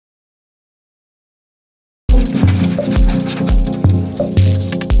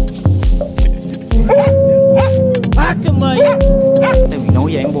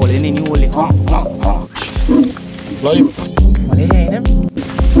game ball in the hole. Volume. What is it?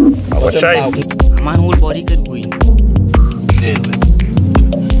 I'll try. Man, whole body could go in. Yes.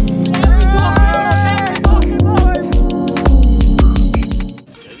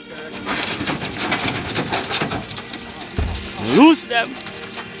 Loose them.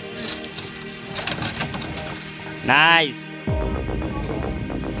 Nice.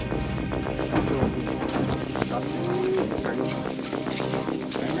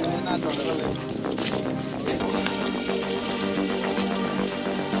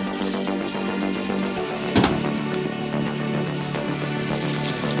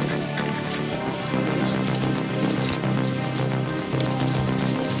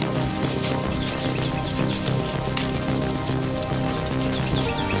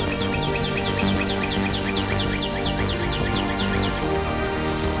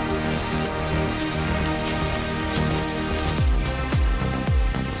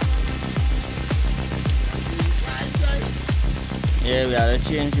 Yeah, we gotta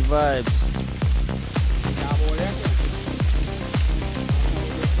change the vibes.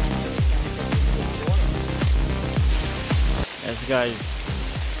 Yes guys,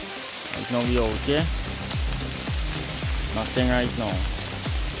 right now we out here. Nothing right now.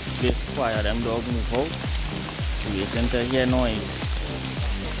 Place quiet, them dogs move out. Waiting to hear noise.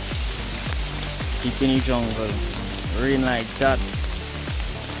 Deep in the jungle. Rain like that.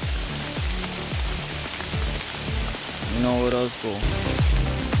 You know where those go.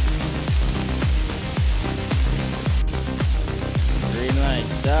 Rain like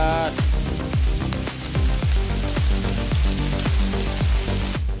that.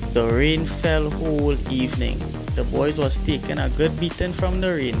 The rain fell whole evening. The boys was taking a good beating from the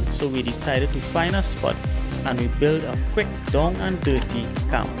rain, so we decided to find a spot and we built a quick down and dirty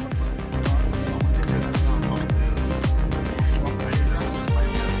camp.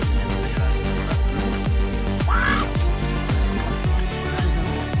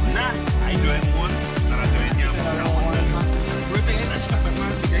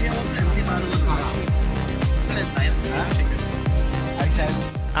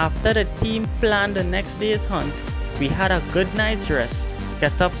 After the team planned the next day's hunt, we had a good night's rest,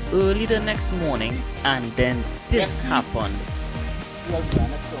 got up early the next morning, and then this happened.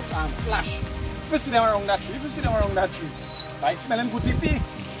 Flash. If you see them around that tree, I smell them good tippy.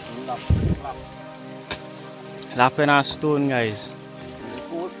 Lappe and a stone, guys.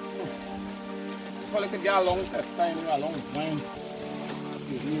 Well, it could get a long test time, a long time.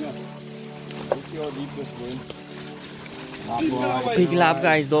 Let's see how deep this going. Big lap,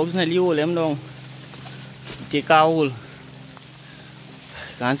 guys. Dogs nearly hold him down. Take a hole.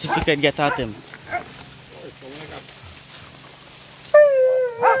 Can't see if we can get at him.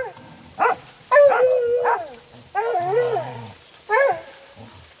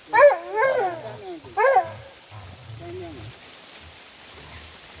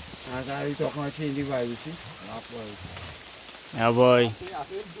 Yeah, boy.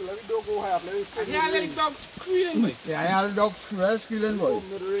 Yeah, the dog squealing, boy.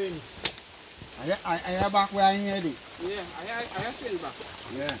 I have back where I need it. Yeah, I have still back.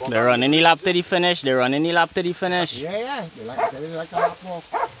 Yeah. They're running the lap to the finish. They're running the lap to the finish. Yeah. They like a lap walk.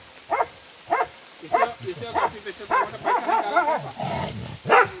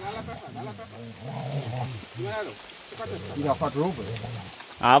 You have fat rope.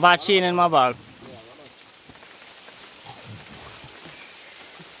 I have a chain in my bag.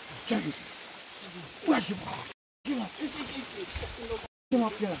 Where's your bag? Come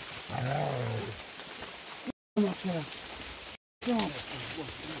up here. Come up here. Come up.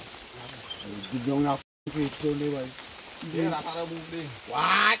 You don't have to pay so anyway. Yeah, that's how I moved in.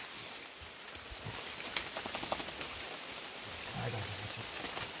 What?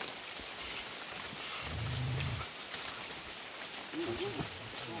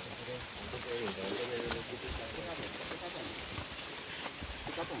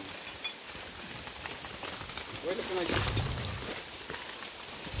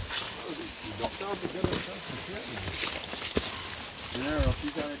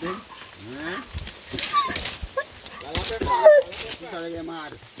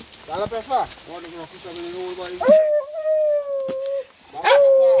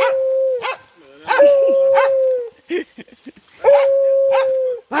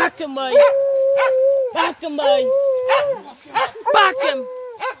 Back him, boy. Back him, boy. Back him.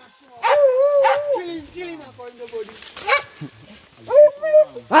 Kill him, in the body.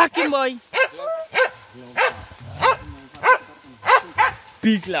 Back him, boy.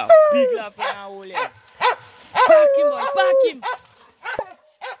 Big lap in our hole here. Back him, boy, back him.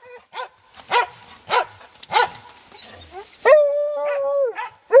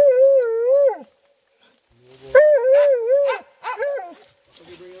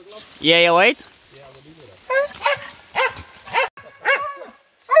 Yeah, you right?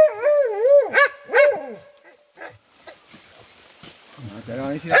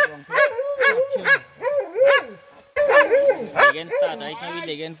 Digging start right now. We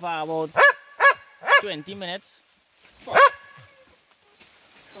digging for about 20 minutes.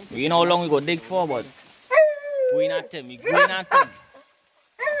 We know how long we go dig for, but going at him. We going at him.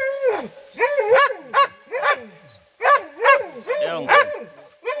 Yeah, uncle.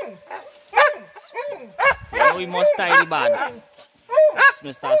 You know we must tie the band. It's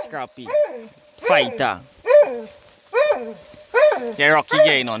Mr. Scrappy. Fighter. Yeah, Rocky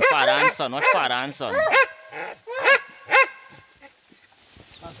going on. Father and son. What father and son?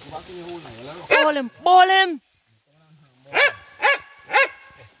 Ball him! Ball him!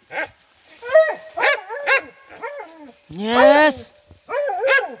 Yes!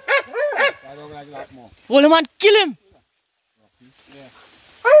 Hold him and kill him!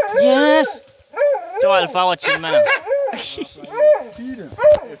 Yes! So Alpha watching, man.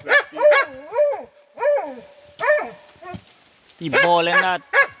 He balling that.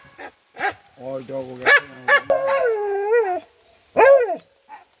 All dog will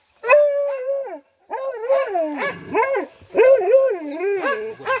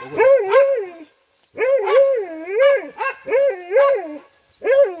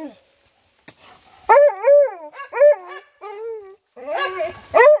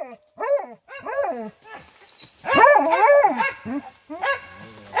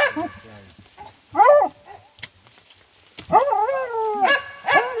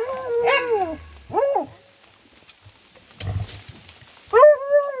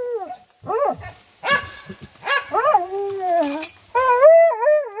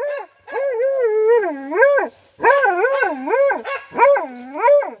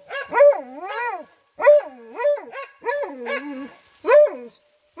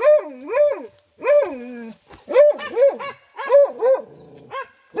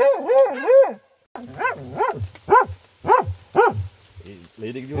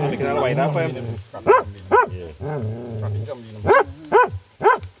Lấy đi cái này cái này đá phim.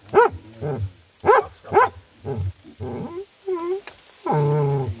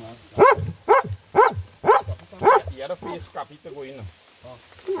 The other face Scrappy to go in.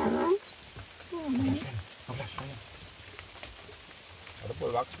 Ada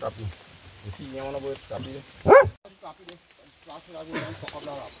pull back Scrappy. You see yang mana buat Scrappy?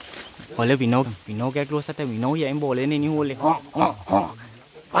 Ole, we know get closer to we know you ain't balling in hole.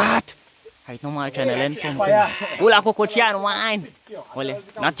 What? I know my channel and Ula Cocochian wine. Ole,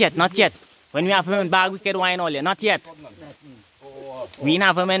 not yet. When we have him in bag, we can wine Ole, not yet. We don't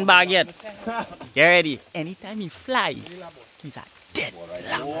have him in bag yet. Get ready. Anytime he fly, he's a dead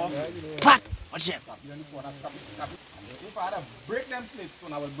lamb. What? Watch him. If I had to break them slits,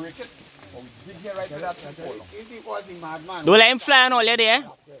 I will break it. Or dig here right to that pole. If he was the madman. Don't let him fly on all there.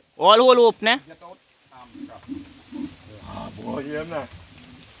 All hole open, eh? Ah, boy, yeah, nah.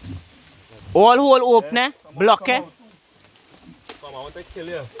 All hole open, eh? Block, eh? Come on, I want to kill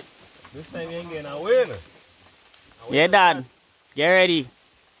you. This time you ain't getting away, nah. Yeah, Dad. Get ready.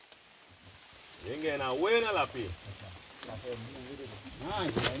 You ain't getting away, nah, Lappe.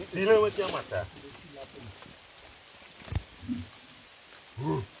 Dealing with your matter.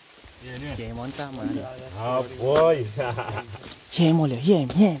 Hear him on time, man. Oh boy. Hear him, Ole. Hear him.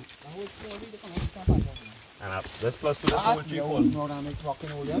 And that's plus to the poetry fall.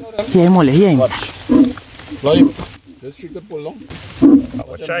 Hear him, Ole. Hear him. Look, this street could pull long.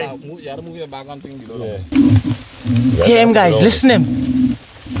 Watch out. You have to move your back on thing below. Yeah. Hear him, guys. Listen him.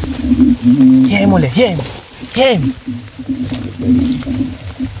 Hear him, Ole. Hear him.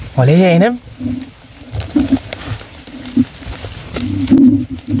 Ole, hearing him?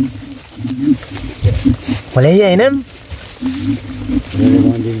 Ole, hearing him?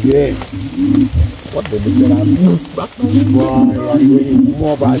 What the big man move back now?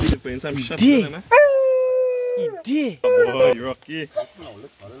 More bad. Putting some shots did. on him, He did. Oh boy, Rocky.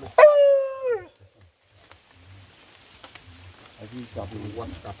 Listen. I think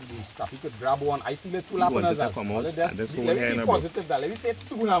Scrappy could grab one. I feel it too loud. Let me positive that. Let me say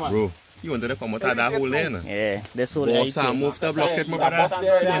two now, man. Bro, you wanted to come out of that hole there, nah? Yeah, that's all Boss, I moved the block it, my brother.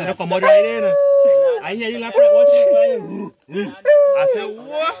 You want to come out right there, nah? I hear you like watch it. I said,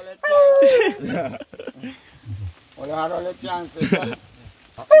 what? Well, you had all the chances. Scrappy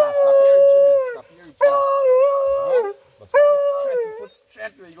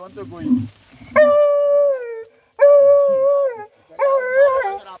straight where you want to go in.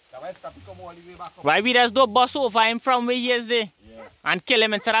 Why we just do boss over him from where he is there? Yeah. And kill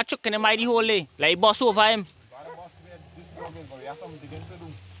him instead of chucking him by the hole there. Like boss over him.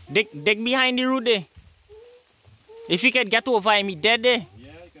 Dig behind the root there. If you can get over him, he dead there.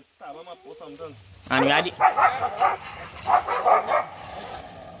 Yeah, you can stab him up or something. And we had it.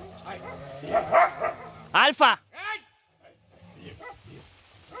 Alpha!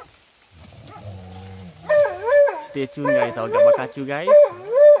 Stay tuned, guys. I'll get back at you guys.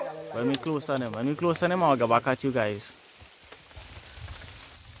 When we close on him, I'll get back at you guys.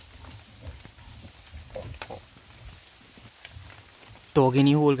 Dog in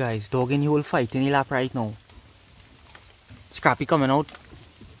the hole, guys. Dog in the hole fighting the lap right now. Scrappy coming out.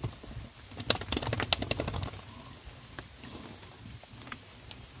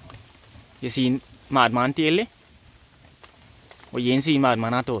 You see Madman tail? But you ain't see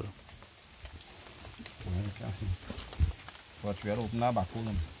Madman at all. I can't see. But we are open our back hole.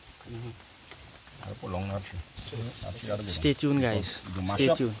 I'll put long that. Stay tuned, guys.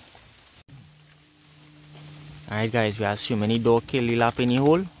 Stay tuned. Alright, guys, we have so many dog kill the lap in the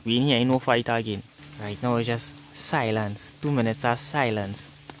hole. We ain't hearing no fight again. Right now it's just silence. 2 minutes of silence.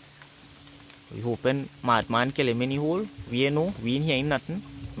 We hoping Madman kill him in the hole. We ain't know. We ain't hearing nothing.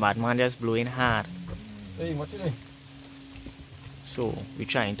 Madman just blowing hard. Hey, what's it? So we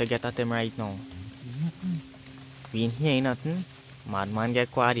trying to get at him right now. We ain't hearing nothing. Madman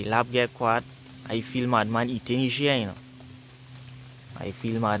get quiet. The lap get quiet. I feel Madman eating his share, you know. I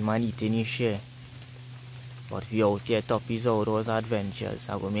feel Madman eating his share. But we out here top his outdoors adventures.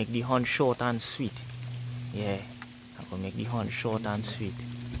 I will make the hunt short and sweet. Yeah, I will make the hunt short and sweet.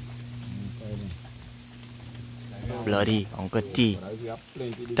 Bloody Uncle T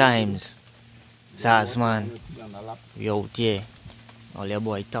times Zazman. We out here. All your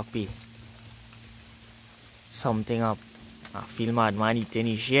boy Toppy. Something up. I feel Madman eating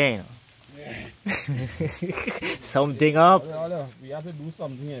his share, you know. Something up. We have to do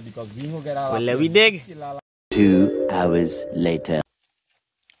something here because we will get our. Well, let we dig. 2 hours later.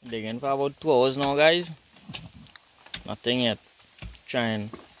 Digging for about 2 hours now, guys. Nothing yet. Trying.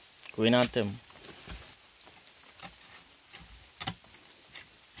 Going at him.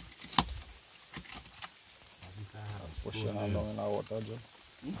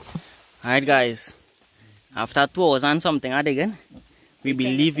 Alright, guys. After 2 hours and something of digging, we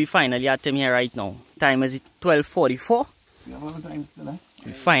believe we finally at him here right now. Time is 12:44.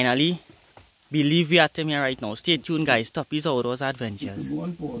 We finally believe we at him here right now. Stay tuned, guys. Top his outdoors adventures.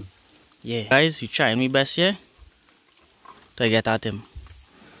 Yeah, guys, we trying my best here to get at him.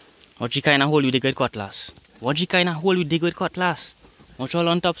 What you kind of hole you dig with cutlass? What you kind of hole you dig with cutlass? What's all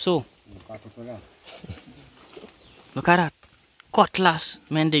on top so? Look at that. Cutlass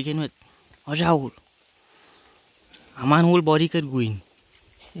man digging with. What's your hole? A man whole body could go in.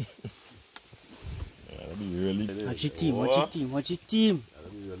 Watch your team, watch your team, watch your team.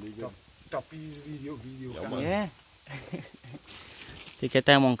 Toppy's video. Yeah. Take your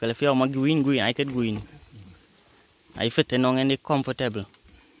time, uncle. If you're green, I could go in. I fit in and they comfortable.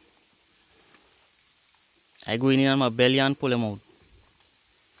 I go in on my belly and pull him out.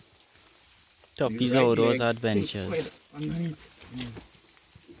 Toppy's outdoors adventures.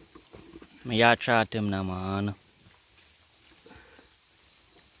 Me ya try at him now, man.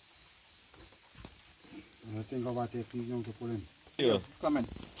 I think about it, he's going to pull him. Yeah. Come in.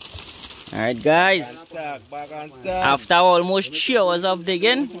 Alright, guys. After almost 3 hours of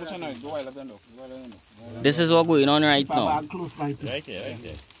digging, this is what's going on right now. Right here.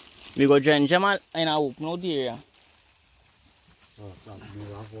 We go drench them in a open out area.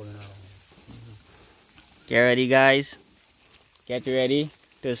 Get ready, guys. Get ready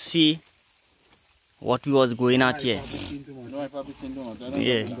to see what we was going at here.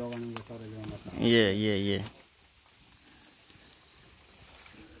 Yeah.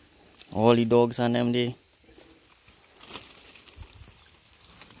 All the dogs on them there.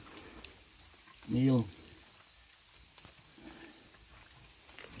 Neil.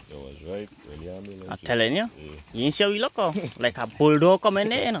 That was right. I'm telling you. You ain't sure we look like a bulldog coming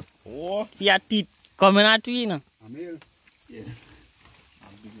there, you know. Oh. Your teeth coming at you, you know. Amil. Yeah.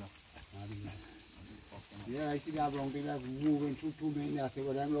 Yeah, I see that wrong thing like moving through 2 minutes.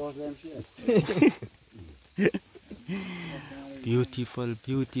 I them lost them shit. Beautiful.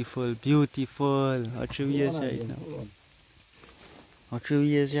 How true he is right now? How true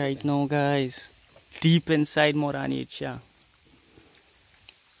he is right now, guys? Deep inside Mother Nature.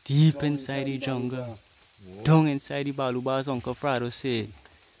 Deep inside the jungle. Down inside the Baluba's Uncle Frado said.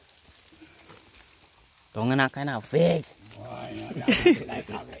 Down in a kind of vague.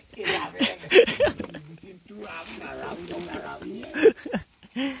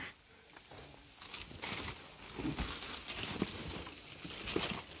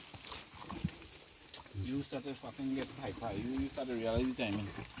 thing get high. You start to realize the timing.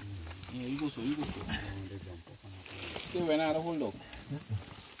 Yeah, you go so. See when I hold up. Yes, sir.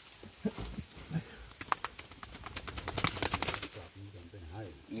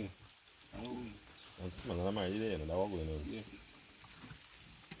 Yeah. Yeah.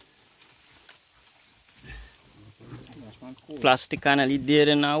 Plastic can lead there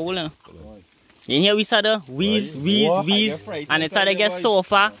in our hole. In here we saw the wheeze, and it started to get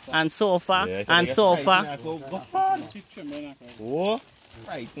softer and softer and softer. Oh,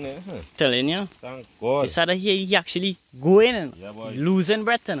 right, Telling you. thank God. You started here, he actually going and losing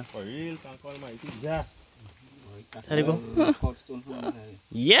breath. For real, thank Almighty. Yeah. There you go.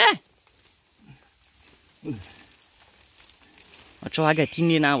 Yeah. Watch how I get in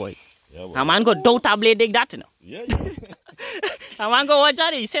there now, boy. Yeah, boy. A man go doubt a blade dig that, you know. Yeah. A man go watch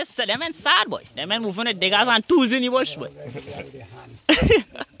that, he says, so them men sad, boy. Them men moving the diggers and tools in the bush, boy.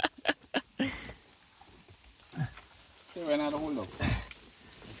 See when I hold up.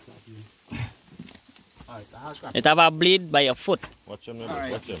 It have a blade by your foot. Watch him,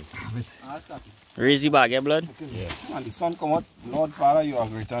 watch him. Raise the bag, yeah, blood? Yeah. And the sun come out. Lord Father, you are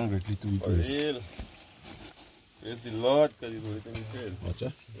great and greatly to be For praised. real. Praise the Lord, because he's working in praise. Watch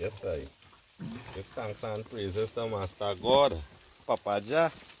it. Yes, I. Give thanks and praises to Master God. Papa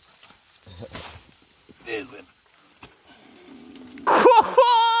Jah. Is it?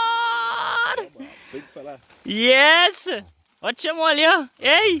 Big fella. Yes! Watch him all, yeah?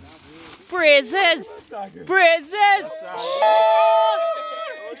 Hey! Praises! Praises!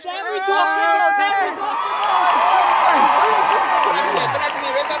 Then we talking about.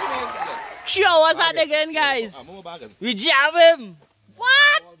 Show us that again, guys. We jab him.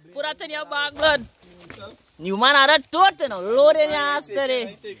 What? Put that in your bag, blood. You man had a tote, you know. Load in your ass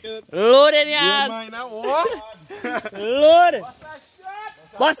today. Load in your ass. Load.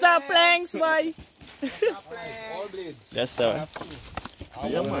 Bust our planks, boy. Yes, sir.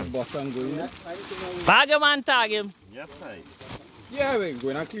 Yeah, man. Bag him and tag him. Yes, I. Yeah, we're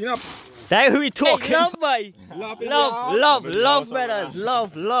going to clean up. That's who we talking. Love, boy. Love, brothers.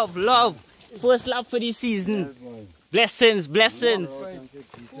 Love. First lap for the season. Blessings. Who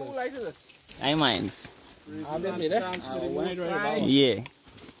likes this? I minds. Yeah. Yeah.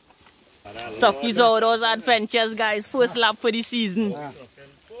 Toughies all those adventures, guys. First lap for the season.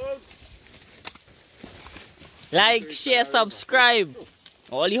 Like, share, subscribe.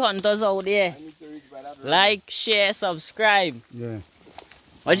 All the hunters out there. Like, share, subscribe. Yeah.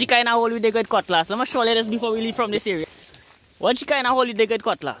 What you kind of hold with the good cutlass? Let me show you this before we leave from this area. What you kind of hold with the good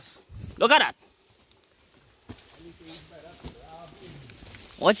cutlass? Look at that.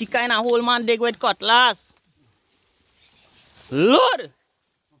 What you kind of hold man dig with cutlass? Lord!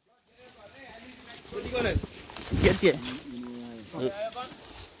 Get here.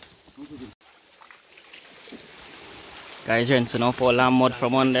 Guys, rinsing off all that mud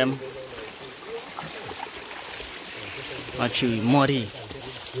from on them. Watch you, muddy.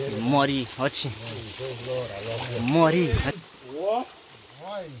 Watch you. Muddy.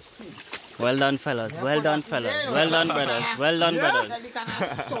 Well done, fellas. Well done, brothers. Well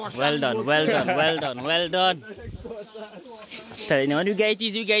done. Tell you, when you get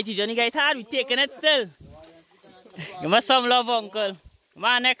it, when you get hard, we taking it still. Give me some love, uncle.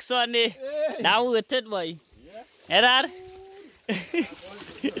 My next one, that worth it, boy. Hear that?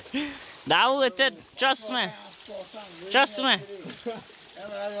 That worth it. Trust me.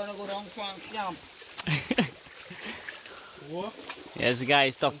 Yes,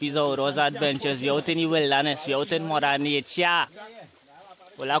 guys, Toughies out, those adventures. We out in the wilderness, we out in Mother Nature.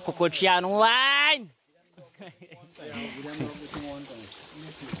 We like cocoa and wine.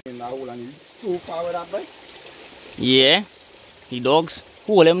 Yeah, the dogs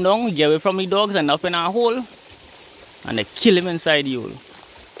hold him down, get away from the dogs and up in a hole. And they kill him inside the hole.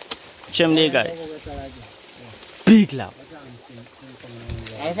 Chem there, guys. Big lap.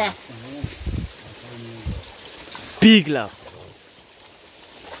 Big lap.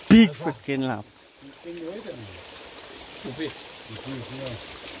 Big freaking lap.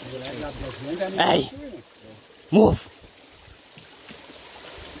 Hey, move.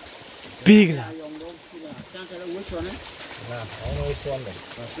 Big lap.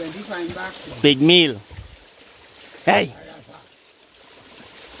 Big meal. Hey.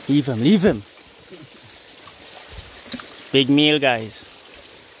 Leave him. Big meal, guys.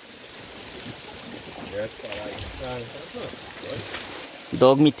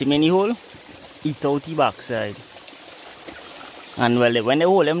 Dog meet him in the hole, eat out the backside. And well, when they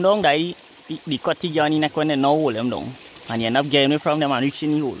hold him down, they cut the gun in the neck when they now hold him down. And you end up getting away from them and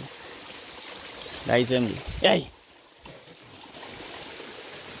reaching the hole. That is him. Hey!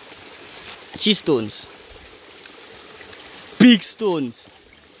 Cheese stones. big stones.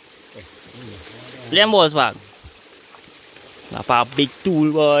 Them balls back. Lappe big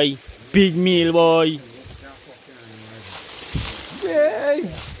tool boy. Big meal boy. Hey!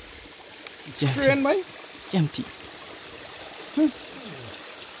 Strain, man. Empty.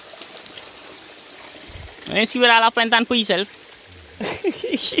 You see where Lappe and for yourself?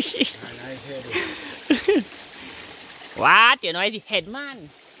 What? You know, it's head man.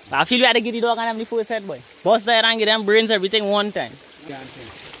 I feel we had to get the dog and them the first head boy. Bust that and get them brains everything one time.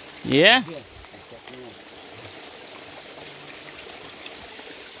 Yeah?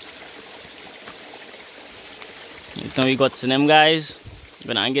 Now we got some them guys.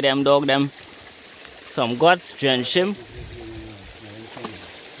 We're gonna get them dog them some guts, drench him.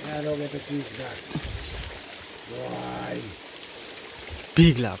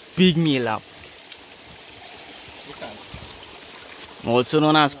 Big lap, big meal lap. Also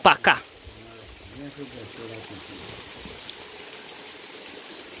known as Paka.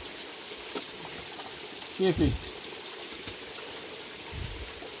 Keepy.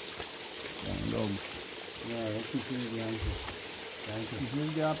 Dogs. Yeah, keep him behind you. Keep him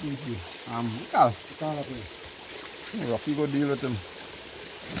there, please. Call up here. Rocky go deal with him.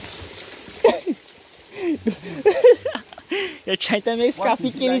 You're trying to make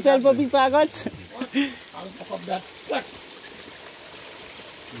Scrappy kill himself for his guts? I'll fuck up that.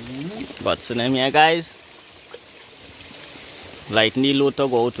 Got some them here, guys. Lightning low to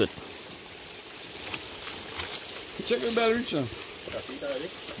go out with. Check the bell, Richard.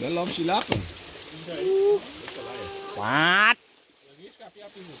 They love she laughing. What?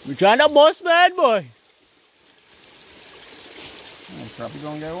 You trying to boss man, boy? Scrappy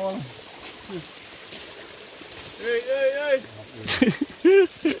gonna get one. Hey!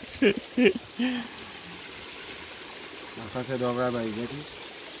 I said, don't grab it, get it?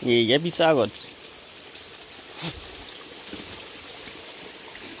 Yeah, get these guts.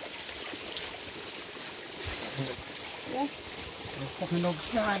 Fucking dog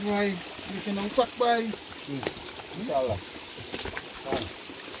sad, boy. You can fuck, boy. Inshallah.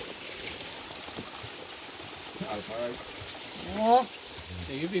 Oh,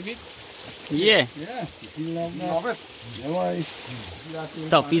 you baby? Yeah. Yeah. You love it. Yeah, boy.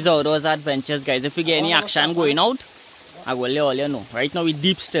 Toughies outdoors adventures, guys. If we get any action going out, I will let all you know. Right now we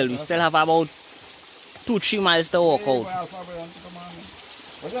deep still. We still have about 2-3 miles to walk out.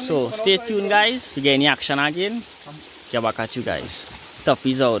 So stay tuned, guys. If we get any action again, get back at you guys.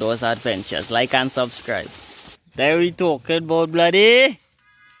 Toughies outdoors adventures. Like and subscribe. There we talking about bloody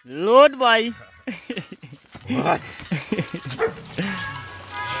load, boy. What?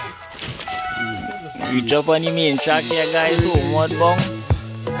 We jump on the main track here, guys. Homeward bound.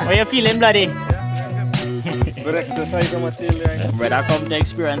 How you feeling, bloody? Good exercise on my tail there. Brother come to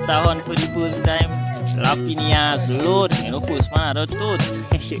experience a hunt for the first time. Lappe in the ass, load. You know, first man out toad.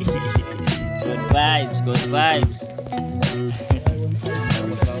 Good vibes, good vibes.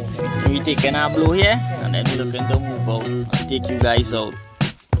 We taking our blow here and then we're looking to move out and take you guys out.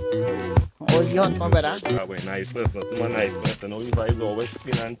 How was the hunt, my brother? That way nice first, not too nice first. And all you guys always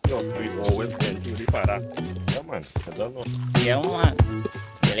spin and talk. We always went to the father. Yeah, man. I don't know. Yeah, man.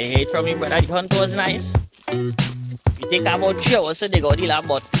 Really hate from me, brother. The hunt was nice. We take about 3 hours so they got the lab,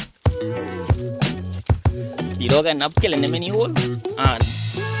 but the dog ended up killing them in the hole. And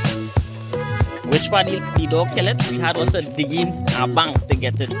which part the dog killed it, we had also digging a bank to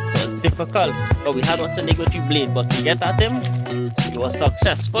get it. It was difficult, but we had also dig with the blade. But we get at him, he was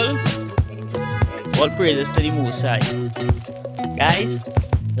successful. All praises to the Most High. Guys,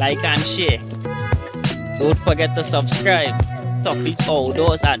 like and share. Don't forget to subscribe. Toughies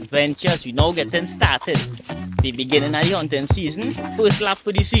Outdoors Adventures. We now getting started. The beginning of the hunting season. First lap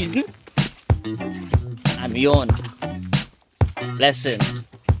for the season. And we on. Blessings.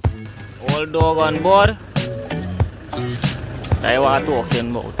 All dog on board. That's what I'm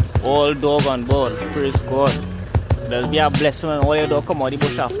talking about. All dog on board. Praise God. There'll be a blessing when all your dog come out of the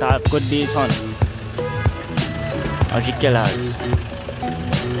bush after a good day's hunt. As you killers.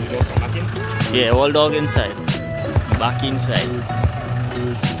 Yeah, all dog inside. Back inside.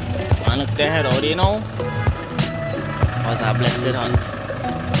 And look there already now. Was a blessed hunt.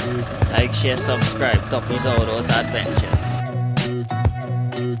 Like, share, subscribe. Toughies Outdoors Adventures.